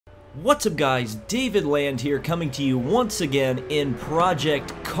What's up guys, David Land here coming to you once again in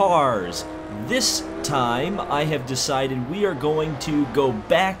Project Cars. This time I have decided we are going to go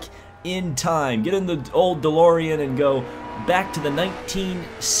back in time, get in the old DeLorean and go back to the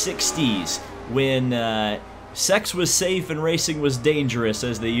 1960s when sex was safe and racing was dangerous,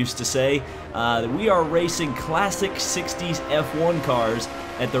 as they used to say. We are racing classic 60s F1 cars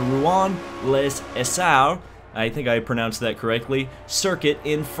at the Rouen-Les Essarts, I think I pronounced that correctly, circuit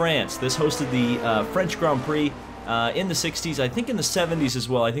in France. This hosted the French Grand Prix in the 60s, I think in the 70s as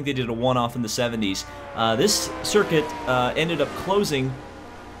well. I think they did a one-off in the 70s. This circuit ended up closing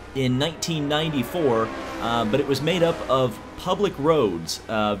in 1994, but it was made up of public roads,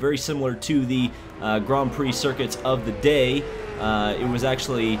 very similar to the Grand Prix circuits of the day. It was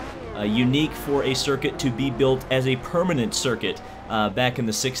actually unique for a circuit to be built as a permanent circuit back in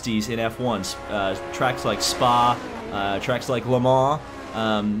the 60s in F1s. Tracks like Spa, tracks like Le Mans,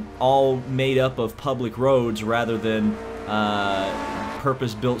 all made up of public roads rather than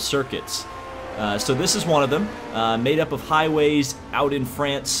purpose-built circuits. So this is one of them, made up of highways out in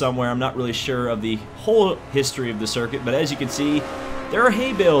France somewhere. I'm not really sure of the whole history of the circuit, but as you can see, there are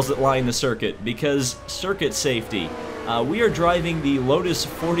hay bales that line the circuit because circuit safety. We are driving the Lotus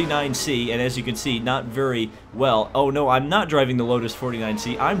 49C, and as you can see, not very well. Oh no, I'm not driving the Lotus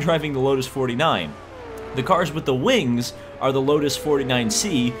 49C, I'm driving the Lotus 49. The cars with the wings are the Lotus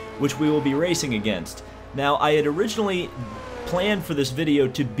 49C, which we will be racing against. Now, I had originally planned for this video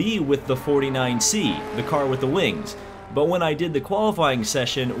to be with the 49C, the car with the wings. But when I did the qualifying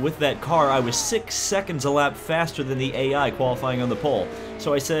session with that car, I was 6 seconds a lap faster than the AI qualifying on the pole.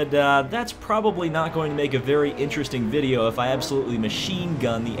 So I said, that's probably not going to make a very interesting video if I absolutely machine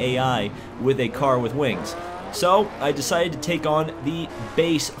gun the AI with a car with wings. So I decided to take on the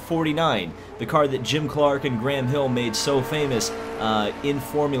base 49, the car that Jim Clark and Graham Hill made so famous in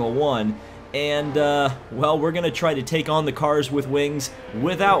Formula 1. And, well, we're going to try to take on the cars with wings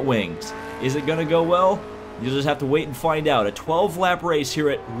without wings. Is it going to go well? You'll just have to wait and find out. A 12-lap race here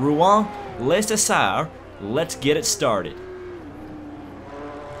at Rouen-Les Essarts. Let's get it started.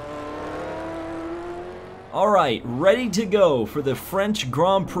 Alright, ready to go for the French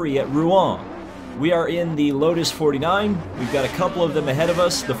Grand Prix at Rouen. We are in the Lotus 49. We've got a couple of them ahead of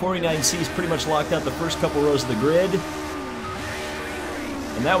us. The 49C is pretty much locked out the first couple rows of the grid.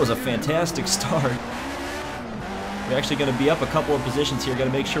 And that was a fantastic start. We're actually going to be up a couple of positions here. Got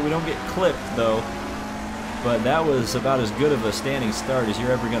to make sure we don't get clipped, though. But that was about as good of a standing start as you're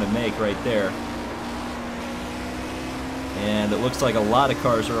ever going to make right there. And it looks like a lot of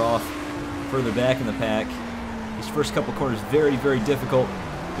cars are off further back in the pack. These first couple corners very, very difficult.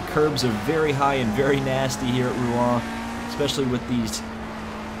 The curbs are very high and very nasty here at Rouen, especially with these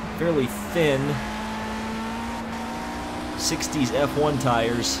fairly thin 60s F1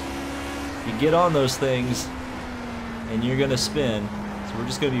 tires. You get on those things and you're going to spin. So we're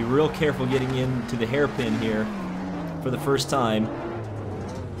just going to be real careful getting into the hairpin here for the first time.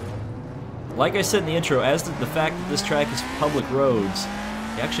 Like I said in the intro, as to the fact that this track is public roads,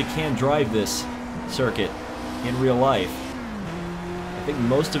 you actually can drive this circuit in real life. I think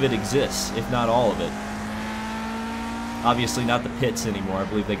most of it exists, if not all of it. Obviously not the pits anymore, I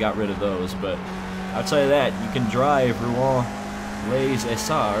believe they got rid of those, but outside of that, you can drive Rouen-Les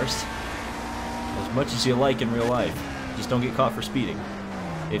Essarts as much as you like in real life. Just don't get caught for speeding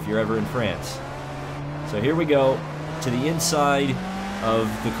if you're ever in France. So here we go to the inside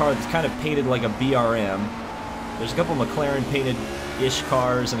of the car that's kind of painted like a BRM. There's a couple McLaren painted-ish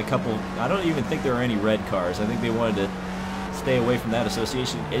cars and a couple, I don't even think there are any red cars. I think they wanted to stay away from that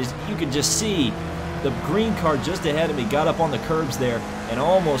association. As you can just see, the green car just ahead of me got up on the curbs there and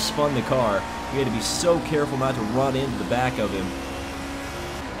almost spun the car. You had to be so careful not to run into the back of him.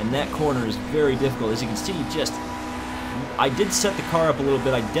 And that corner is very difficult. As you can see, I did set the car up a little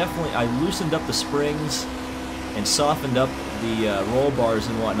bit. I loosened up the springs and softened up the roll bars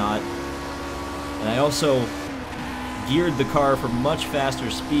and whatnot. And I also geared the car for much faster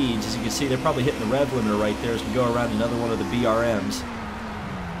speeds. As you can see, they're probably hitting the rev limiter right there as we go around another one of the BRMs.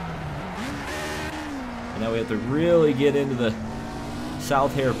 And now we have to really get into the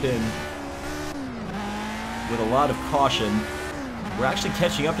south hairpin with a lot of caution. We're actually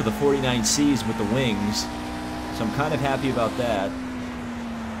catching up to the 49Cs with the wings. So I'm kind of happy about that.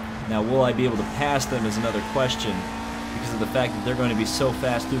 Now, will I be able to pass them is another question because of the fact that they're going to be so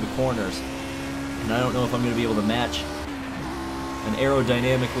fast through the corners. And I don't know if I'm going to be able to match an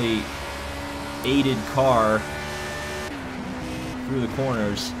aerodynamically aided car through the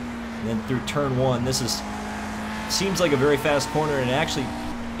corners. And then through turn one, seems like a very fast corner, and it actually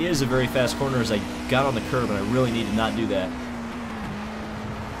is a very fast corner as I got on the curb, and I really need to not do that.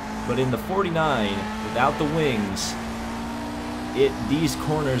 But in the 49, without the wings, these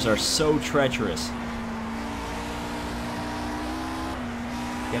corners are so treacherous.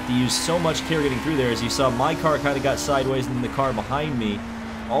 You have to use so much care getting through there. As you saw, my car kind of got sideways, and then the car behind me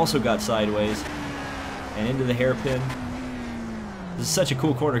also got sideways and into the hairpin. This is such a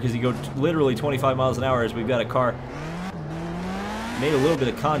cool corner because you go literally 25 miles an hour as we've got a car made a little bit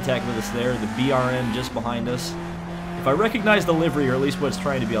of contact with us there, the BRM just behind us. If I recognize the livery, or at least what it's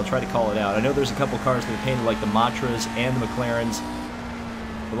trying to be, I'll try to call it out. I know there's a couple cars that are painted like the Matras and the McLarens,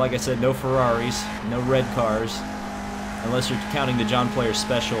 but like I said, no Ferraris, no red cars, unless you're counting the John Player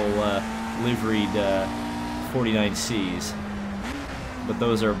Special liveried 49Cs. But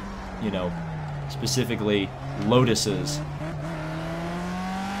those are, you know, specifically Lotuses.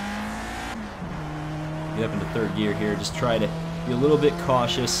 Get up into third gear here, just try to be a little bit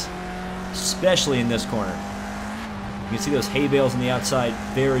cautious, especially in this corner. You can see those hay bales on the outside,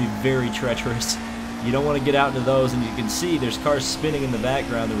 very, very treacherous. You don't want to get out into those, and you can see there's cars spinning in the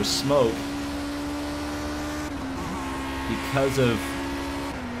background. There was smoke because of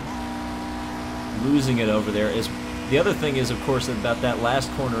losing it over there. The other thing is, of course, about that last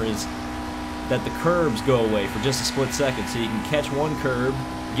corner is that the curbs go away for just a split second, so you can catch one curb,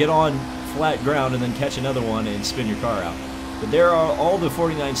 get on flat ground, and then catch another one and spin your car out. But there are all the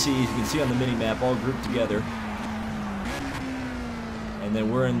 49Cs you can see on the mini-map all grouped together. And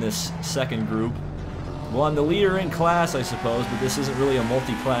then we're in this second group. Well, I'm the leader in class, I suppose, but this isn't really a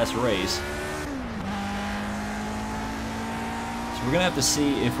multi-class race. So we're going to have to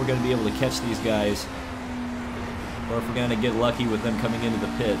see if we're going to be able to catch these guys, or if we're going to get lucky with them coming into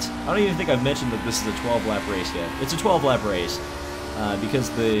the pits. I don't even think I've mentioned that this is a 12-lap race yet. It's a 12-lap race, because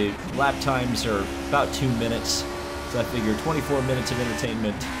the lap times are about 2 minutes, so I figure 24 minutes of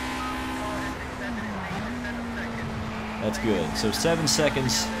entertainment. That's good. So 7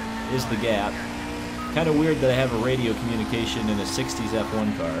 seconds is the gap. Kind of weird that I have a radio communication in a 60s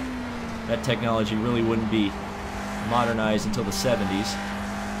F1 car. That technology really wouldn't be modernized until the 70s.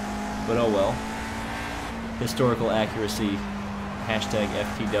 But oh well. Historical accuracy, hashtag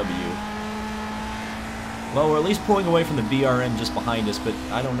FTW. Well, we're at least pulling away from the BRM just behind us, but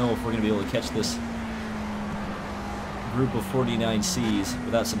I don't know if we're going to be able to catch this group of 49Cs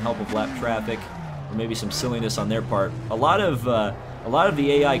without some help of lap traffic, or maybe some silliness on their part. A lot of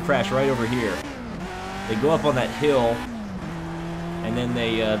the AI crash right over here. They go up on that hill, and then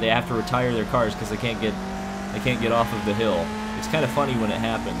they have to retire their cars because they can't get off of the hill. It's kind of funny when it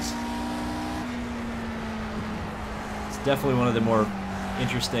happens. It's definitely one of the more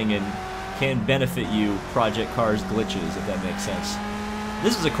interesting and can benefit you Project Cars glitches, if that makes sense.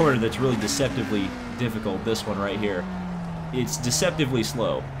 This is a corner that's really deceptively difficult. This one right here. It's deceptively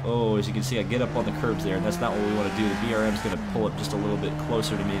slow. Oh, as you can see, I get up on the curbs there, and that's not what we want to do. The BRM's going to pull up just a little bit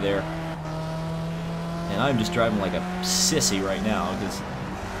closer to me there. And I'm just driving like a sissy right now, because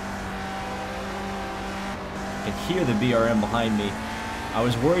I can hear the BRM behind me. I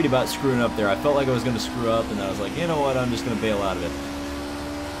was worried about screwing up there. I felt like I was going to screw up, and I was like, you know what, I'm just going to bail out of it.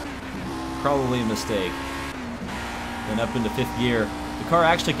 Probably a mistake. Then up into fifth gear. The car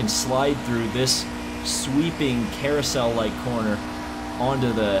actually can slide through this sweeping carousel-like corner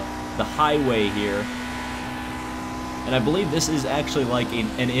onto the highway here. And I believe this is actually like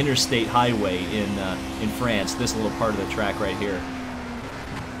an interstate highway in France, this little part of the track right here.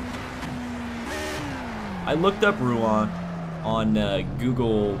 I looked up Rouen on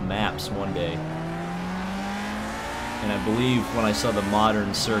Google Maps one day, and I believe when I saw the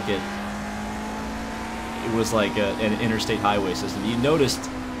modern circuit, it was like an interstate highway system. You noticed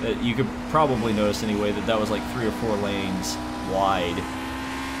that, you could probably notice anyway, that was like 3 or 4 lanes wide.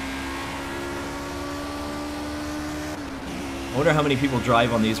 I wonder how many people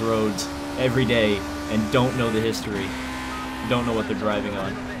drive on these roads every day and don't know the history, don't know what they're driving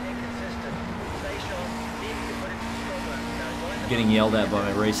on. I'm getting yelled at by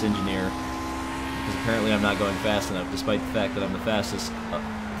my race engineer because apparently I'm not going fast enough, despite the fact that I'm the fastest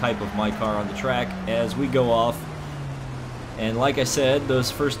type of my car on the track as we go off. And like I said,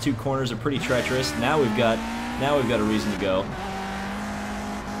 those first 2 corners are pretty treacherous. Now we've got a reason to go.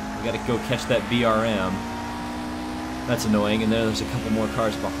 We got to go catch that BRM. That's annoying, and there's a couple more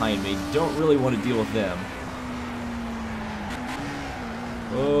cars behind me. Don't really want to deal with them.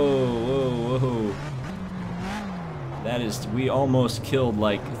 Whoa, whoa, whoa. That is, we almost killed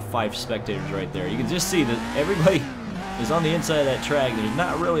like 5 spectators right there. You can just see that everybody is on the inside of that track. There's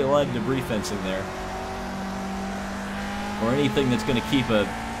not really a lot of debris fencing there, or anything that's going to keep a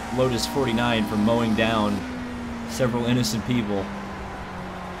Lotus 49 from mowing down several innocent people.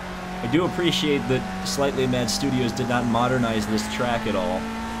 I do appreciate that Slightly Mad Studios did not modernize this track at all.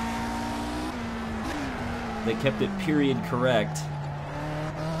 They kept it period correct.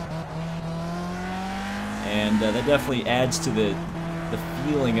 And that definitely adds to the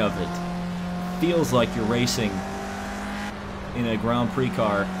feeling of it. Feels like you're racing in a Grand Prix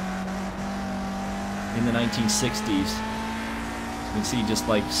car in the 1960s. You can see just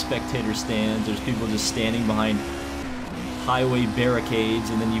like spectator stands. There's people just standing behind highway barricades,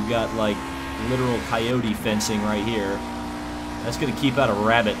 and then you've got like literal coyote fencing right here. That's going to keep out a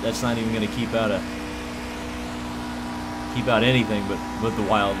rabbit. That's not even going to keep out anything but the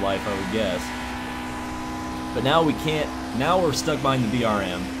wildlife, I would guess. But now we can't. Now we're stuck behind the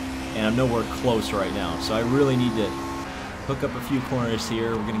BRM, and I'm nowhere close right now. So I really need to hook up a few corners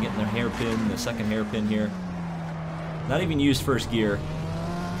here. We're going to get in the hairpin, the second hairpin here. Not even use first gear.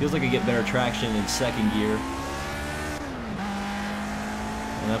 Feels like I get better traction in second gear.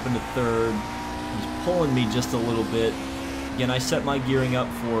 And up into third. He's pulling me just a little bit. Again, I set my gearing up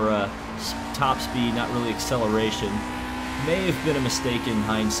for top speed, not really acceleration. May have been a mistake in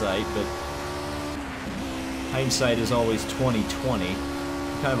hindsight, but hindsight is always 20/20.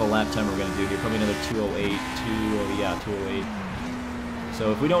 What kind of a lap time we're going to do here? Probably another 2:08. 2:08.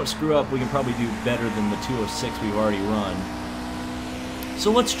 So if we don't screw up, we can probably do better than the 2:06 we've already run.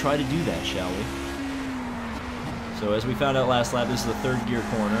 So let's try to do that, shall we? So as we found out last lap, this is the third gear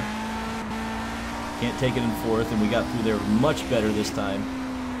corner. Can't take it in fourth, and we got through there much better this time.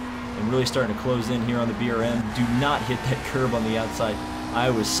 And really starting to close in here on the BRM. Do not hit that curb on the outside. I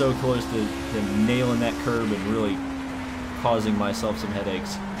was so close to nailing that curb and really causing myself some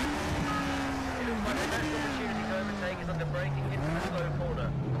headaches.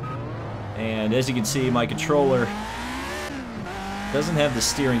 And as you can see, my controller doesn't have the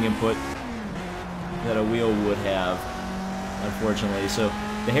steering input that a wheel would have, unfortunately. So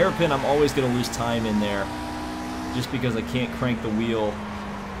the hairpin, I'm always going to lose time in there just because I can't crank the wheel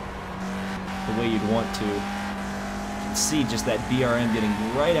the way you'd want to. You can see just that BRM getting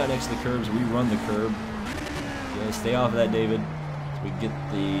right out next to the curbs. We run the curb. Yeah, stay off of that, David. So we get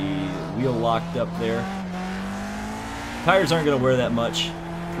the wheel locked up there. Tires aren't going to wear that much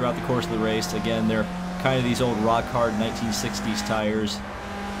throughout the course of the race. Again, they're kind of these old rock hard 1960s tires.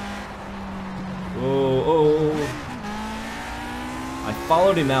 Oh. I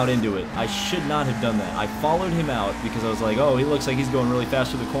followed him out into it. I should not have done that. I followed him out because I was like, oh, he looks like he's going really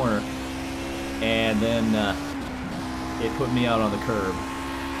fast through the corner. And then it put me out on the curb.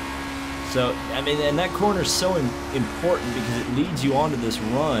 So, I mean, and that corner is so important because it leads you onto this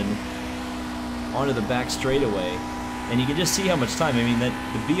run, onto the back straightaway. And you can just see how much time. I mean, that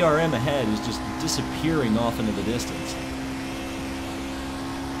the BRM ahead is just disappearing off into the distance.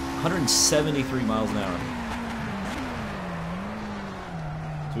 173 miles an hour.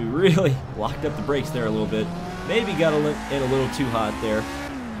 So we really locked up the brakes there a little bit. Maybe got in a little too hot there.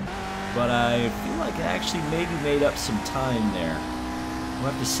 But I feel like I actually maybe made up some time there. We'll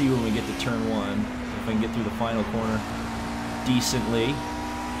have to see when we get to turn one, if I can get through the final corner decently,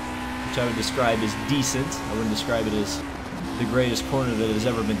 which I would describe as decent. I wouldn't describe it as the greatest corner that has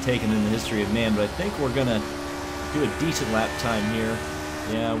ever been taken in the history of man, but I think we're going to do a decent lap time here.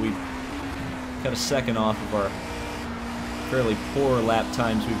 Yeah, we got a second off of our fairly poor lap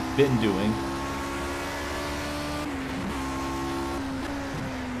times we've been doing.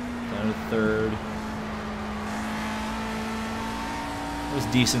 Down to third. It was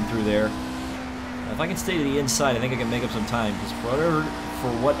decent through there. Now, if I can stay to the inside, I think I can make up some time, because for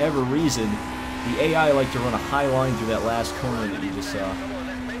whatever reason, the AI liked to run a high line through that last corner that you just saw.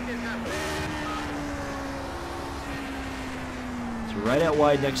 It's right out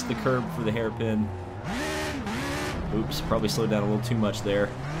wide next to the curb for the hairpin. Oops, probably slowed down a little too much there.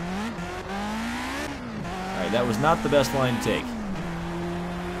 Alright, that was not the best line to take.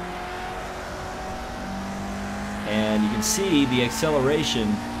 And you can see the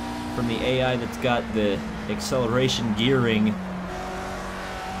acceleration from the AI that's got the acceleration gearing.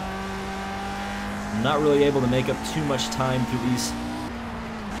 I'm not really able to make up too much time through these.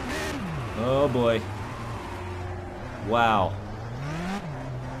 Oh boy. Wow.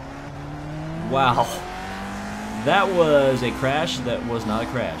 Wow. That was a crash that was not a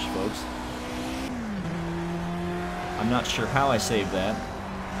crash, folks. I'm not sure how I saved that.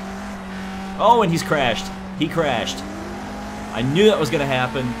 Oh, and he's crashed. He crashed. I knew that was going to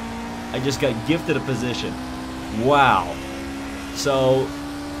happen. I just got gifted a position. Wow. So,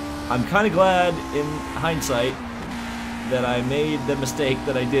 I'm kind of glad in hindsight that I made the mistake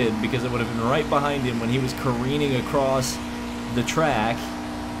that I did, because it would have been right behind him when he was careening across the track.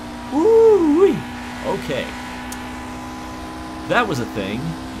 Woo-wee. Okay. That was a thing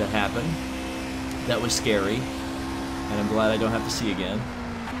that happened. That was scary. And I'm glad I don't have to see again.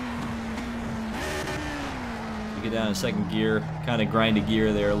 get down in second gear, kind of grind a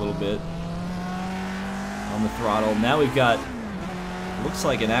gear there a little bit on the throttle. Now we've got, looks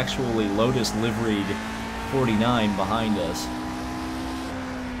like an actually Lotus liveried 49 behind us.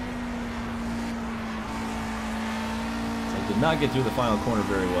 So I did not get through the final corner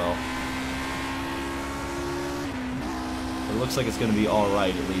very well. It looks like it's going to be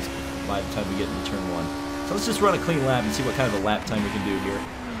alright, at least by the time we get into turn 1. So let's just run a clean lap and see what kind of a lap time we can do here.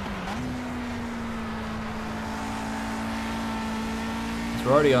 So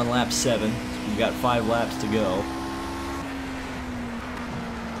we're already on lap 7. So we've got 5 laps to go.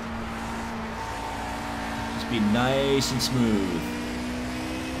 Just be nice and smooth.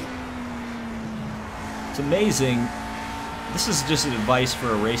 It's amazing. This is just an advice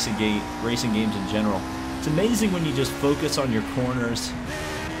for a racing games in general. It's amazing when you just focus on your corners.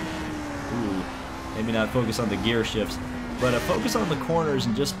 Ooh, maybe not focus on the gear shifts, but focus on the corners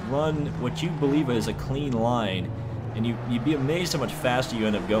and just run what you believe is a clean line, and you'd be amazed how much faster you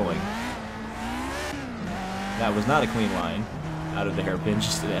end up going. That was not a clean line out of the hairpin,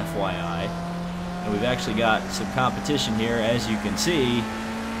 just an FYI. And we've actually got some competition here, as you can see.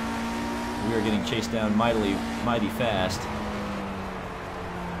 We are getting chased down mighty fast.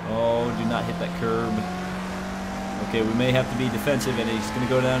 Oh, do not hit that curb. Okay, we may have to be defensive, and he's going to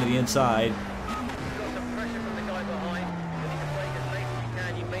go down to the inside.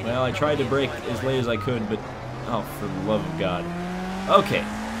 Well, I tried to brake as late as I could, but oh, for the love of God. Okay.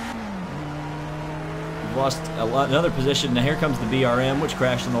 We've lost another position. Now here comes the BRM, which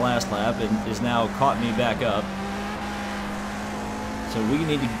crashed in the last lap and is now caught me back up. So we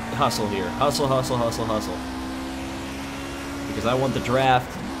need to hustle here. Hustle, hustle, hustle, hustle. Because I want the draft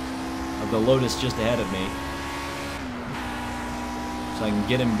of the Lotus just ahead of me. So I can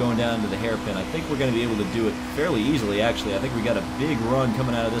get him going down to the hairpin. I think we're going to be able to do it fairly easily, actually. I think we got a big run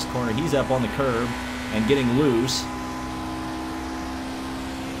coming out of this corner. He's up on the curb and getting loose.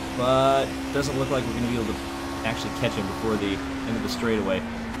 But it doesn't look like we're going to be able to actually catch him before the end of the straightaway.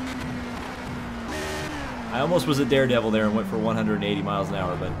 I almost was a daredevil there and went for 180 miles an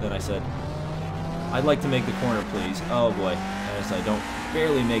hour, but then I said, I'd like to make the corner, please. Oh boy, as I don't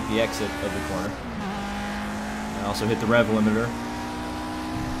barely make the exit of the corner. I also hit the rev limiter,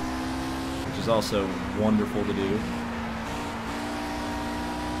 which is also wonderful to do.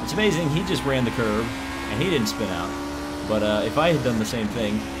 It's amazing, he just ran the curb, and he didn't spin out. But if I had done the same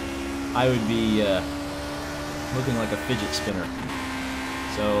thing, I would be looking like a fidget spinner.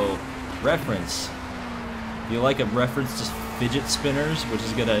 So, reference. If you like a reference to fidget spinners, which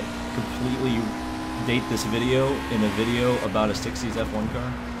is going to completely date this video in a video about a 60s F1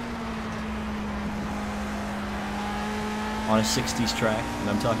 car on a 60s track, and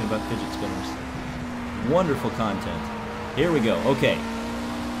I'm talking about fidget spinners. Wonderful content. Here we go. Okay.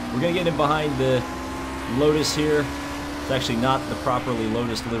 We're going to get in behind the Lotus here. It's actually not the properly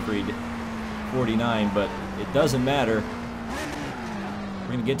Lotus liveried 49, but it doesn't matter. We're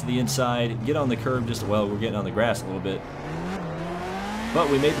going to get to the inside, get on the curb just, well, we're getting on the grass a little bit. But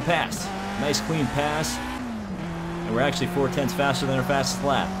we made the pass. Nice clean pass. And we're actually 4/10 faster than our fastest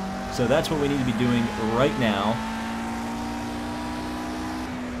lap. So that's what we need to be doing right now.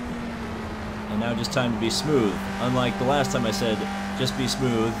 And now just time to be smooth. Unlike the last time I said, just be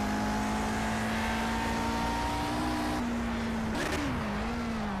smooth.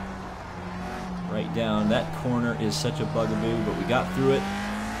 Right down. That corner is such a bugaboo, but we got through it.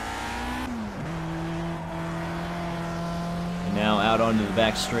 And now out onto the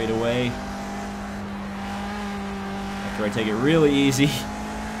back straightaway. After I take it really easy.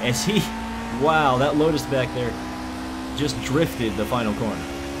 As he, wow, that Lotus back there just drifted the final corner.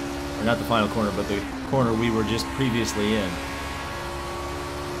 Or not the final corner, but the corner we were just previously in.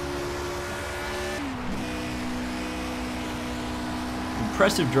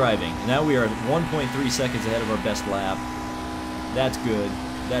 Impressive driving. Now we are 1.3 seconds ahead of our best lap. That's good.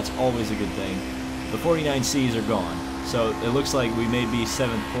 That's always a good thing. The 49Cs are gone. So it looks like we may be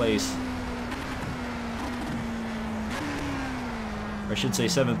 7th place. Or I should say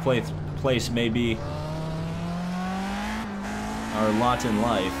 7th place may be our lot in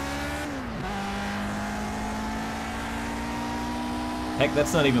life. Heck,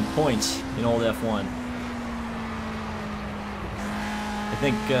 that's not even points in old F1. I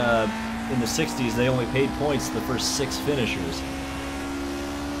think in the 60s they only paid points to the first 6 finishers.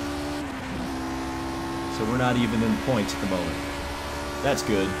 So we're not even in points at the moment. That's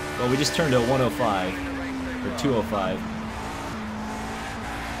good. Well, we just turned to 105, or 205.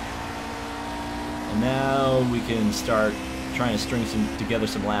 And now we can start trying to string together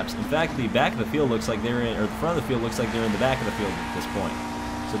some laps. In fact, the back of the field looks like they're in, or the front of the field looks like they're in the back of the field at this point.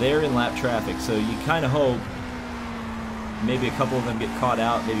 So they're in lap traffic. So you kind of hope maybe a couple of them get caught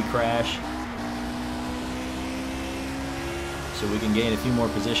out, maybe crash. So we can gain a few more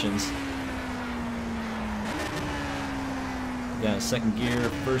positions. Down second gear,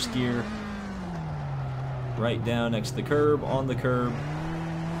 first gear. Right down next to the curb, on the curb.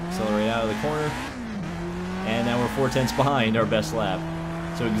 Accelerate out of the corner. And now we're 4/10 behind our best lap.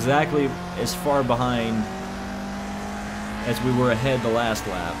 So exactly as far behind as we were ahead the last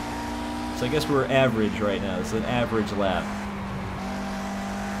lap. So I guess we're average right now. This is an average lap.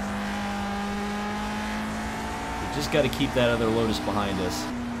 We just got to keep that other Lotus behind us.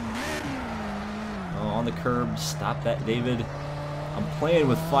 Oh, on the curb. Stop that, David. I'm playing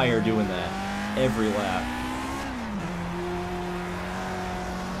with fire doing that every lap.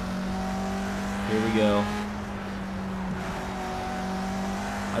 Here we go.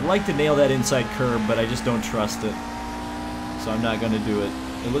 I'd like to nail that inside curb, but I just don't trust it. So I'm not going to do it.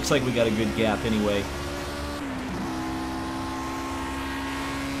 It looks like we got a good gap anyway.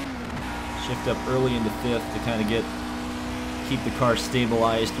 Shift up early into fifth to kind of keep the car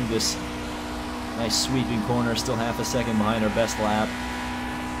stabilized through this nice sweeping corner. Still half a second behind our best lap.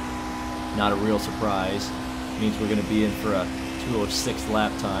 Not a real surprise. Means we're going to be in for a 2:06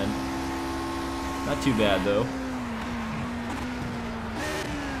 lap time. Not too bad though.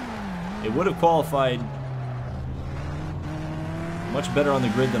 It would have qualified much better on the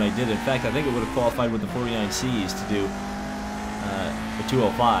grid than I did. In fact, I think it would have qualified with the 49Cs to do the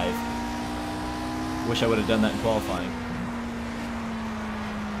 2:05. Wish I would have done that in qualifying.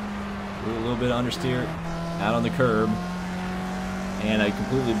 A little bit of understeer, out on the curb, and I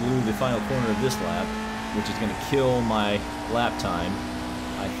completely blew the final corner of this lap, which is going to kill my lap time,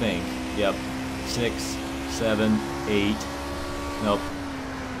 I think. Yep, 6, 7, 8. Nope.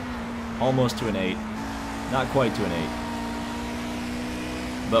 Almost to an 8. Not quite to an 8.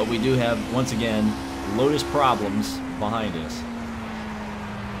 But we do have, once again, Lotus problems behind us.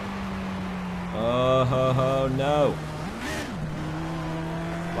 Oh, no.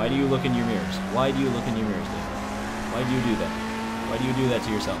 Why do you look in your mirrors? Why do you look in your mirrors, David? Why do you do that? Why do you do that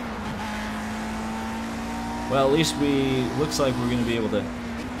to yourself? Well, at least looks like we're going to be able to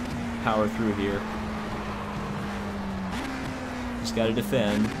power through here. Just got to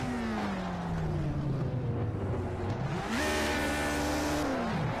defend.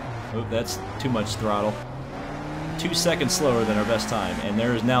 Oh, that's too much throttle. 2 seconds slower than our best time, and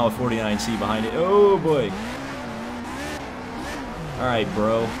there is now a 49C behind it. Oh boy! Alright,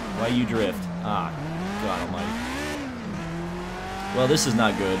 bro. Why you drift? Ah, God almighty. Well, this is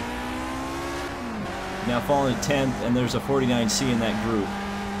not good. Now falling to 10th, and there's a 49C in that group.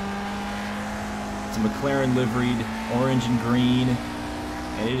 It's a McLaren liveried, orange and green,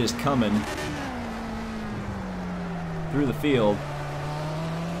 and it is coming through the field.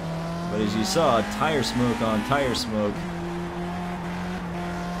 But as you saw, tire smoke on tire smoke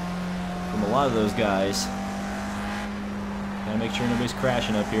from a lot of those guys. Gotta make sure nobody's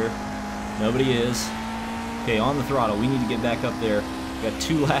crashing up here. Nobody is. Okay, on the throttle. We need to get back up there. We got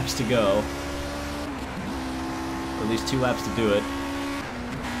 2 laps to go. Or at least 2 laps to do it.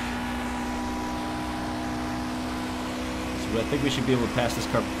 So I think we should be able to pass this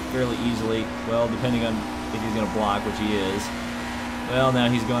car fairly easily. Well, depending on if he's going to block, which he is. Well, now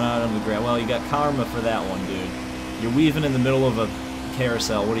he's going out on the ground. Well, you got karma for that one, dude. You're weaving in the middle of a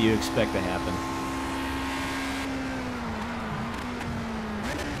carousel. What do you expect to happen?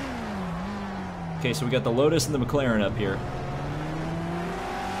 Okay, so we got the Lotus and the McLaren up here.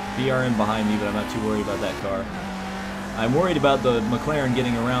 BRM behind me, but I'm not too worried about that car. I'm worried about the McLaren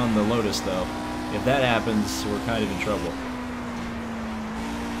getting around the Lotus, though. If that happens, we're kind of in trouble.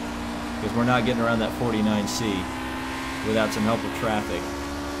 Because we're not getting around that 49C without some help with traffic.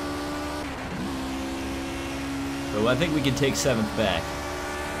 So I think we can take 7th back.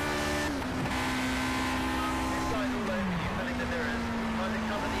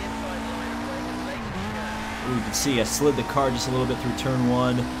 Ooh, you can see I slid the car just a little bit through turn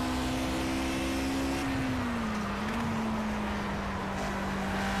 1.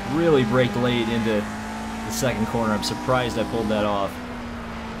 Really braked late into the second corner. I'm surprised I pulled that off.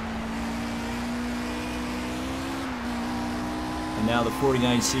 And now the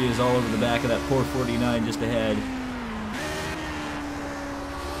 49C is all over the back of that poor 49 just ahead.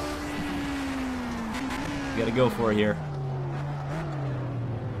 We gotta go for it here.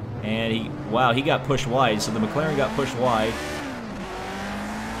 And wow, he got pushed wide. So the McLaren got pushed wide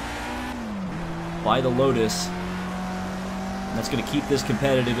by the Lotus. And that's going to keep this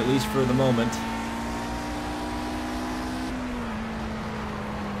competitive, at least for the moment.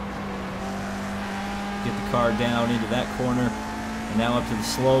 Get the car down into that corner. And now up to the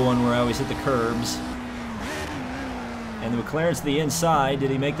slow one where I always hit the curbs. And the McLaren's to the inside.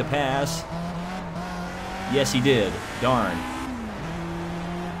 Did he make the pass? Yes, he did. Darn.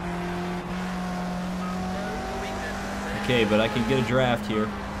 Okay, but I can get a draft here.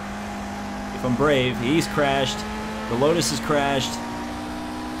 If I'm brave. He's crashed. The Lotus has crashed.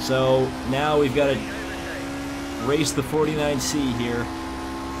 So now we've got to race the 49C here.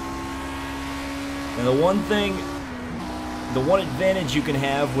 And the one advantage you can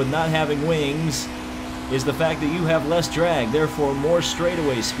have with not having wings is the fact that you have less drag, therefore more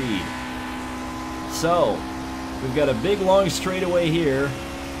straightaway speed. So, we've got a big long straightaway here,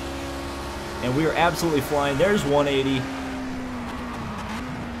 and we are absolutely flying. There's 180.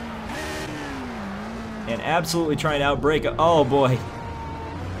 And absolutely trying to outbrake it. Oh boy.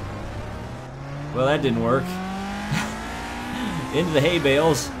 Well, that didn't work. Into the hay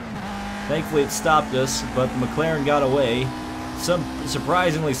bales. Thankfully it stopped us, but the McLaren got away.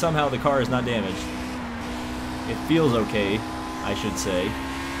 Surprisingly, somehow the car is not damaged. It feels okay, I should say.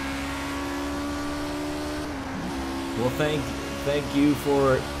 Well, thank you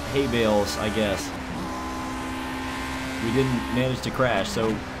for hay bales, I guess. We didn't manage to crash,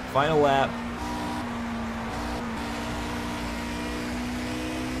 so final lap.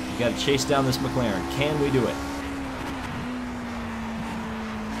 We got to chase down this McLaren. Can we do it?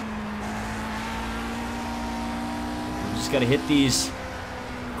 We just got to hit these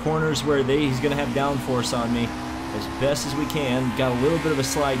corners where he's going to have downforce on me as best as we can. Got a little bit of a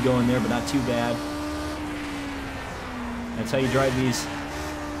slide going there, but not too bad. That's how you drive these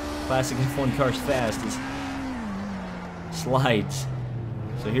classic F1 cars fast, is slides.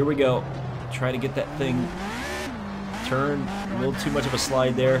 So here we go. Try to get that thing turned. A little too much of a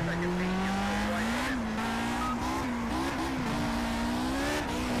slide there.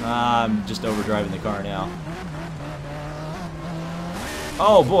 I'm just overdriving the car now.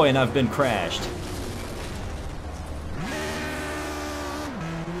 Oh boy, and I've been crashed.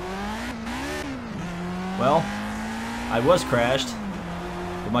 Well, I was crashed,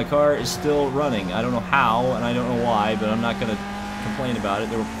 but my car is still running. I don't know how, and I don't know why, but I'm not going to complain about it.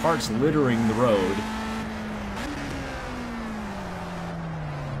 There were parts littering the road.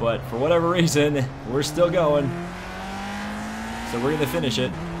 But for whatever reason, we're still going. So we're going to finish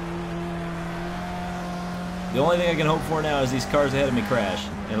it. The only thing I can hope for now is these cars ahead of me crash,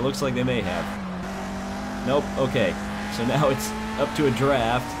 and it looks like they may have. Nope, okay. So now it's up to a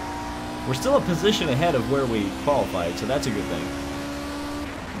draft. We're still a position ahead of where we qualified, so that's a good thing.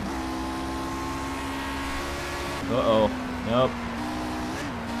 Uh-oh. Nope.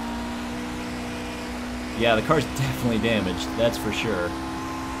 Yeah, the car's definitely damaged, that's for sure.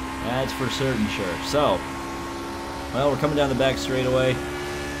 That's for certain sure. So, well, we're coming down the back straightaway.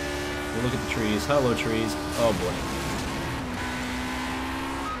 We'll look at the trees. Hello, trees. Oh, boy.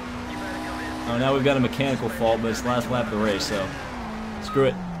 Oh, now we've got a mechanical fault, but it's the last lap of the race, so screw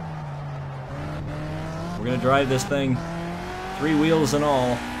it. We're going to drive this thing, 3 wheels and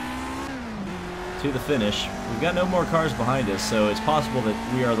all, to the finish. We've got no more cars behind us, so it's possible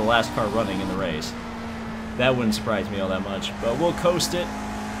that we are the last car running in the race. That wouldn't surprise me all that much, but we'll coast it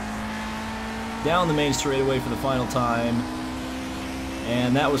down the main straightaway for the final time.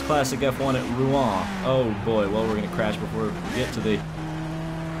 And that was Classic F1 at Rouen. Oh boy, well, we're going to crash before we get to the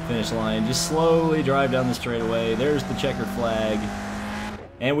finish line. Just slowly drive down the straightaway. There's the checkered flag.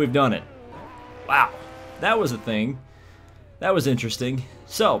 And we've done it. Wow. That was a thing. That was interesting.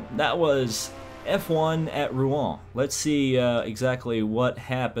 So, that was F1 at Rouen. Let's see exactly what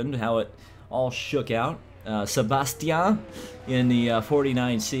happened, how it all shook out. Sebastien in the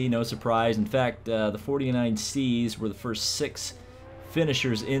 49C, no surprise. In fact, the 49Cs were the first 6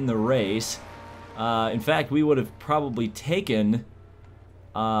 finishers in the race. In fact, we would have probably taken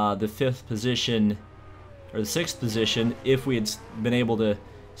the 5th position, or the 6th position, if we had been able to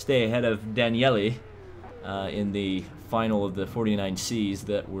stay ahead of Daniele in the final of the 49Cs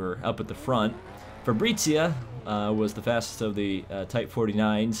that were up at the front. Fabrizia was the fastest of the Type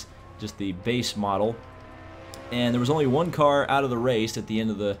 49s, just the base model. And there was only one car out of the race at the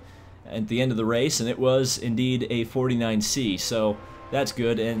end of the race, and it was indeed a 49C. So that's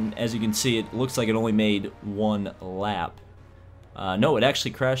good. And as you can see, it looks like it only made 1 lap. No, it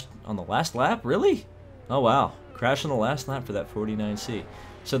actually crashed on the last lap. Really? Oh wow, crashed on the last lap for that 49C.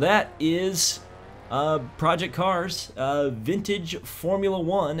 So that is Project Cars Vintage Formula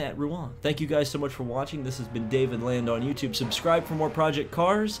 1 at Rouen. Thank you guys so much for watching. This has been David Land on YouTube. Subscribe for more Project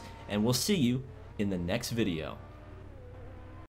Cars, and we'll see you in the next video.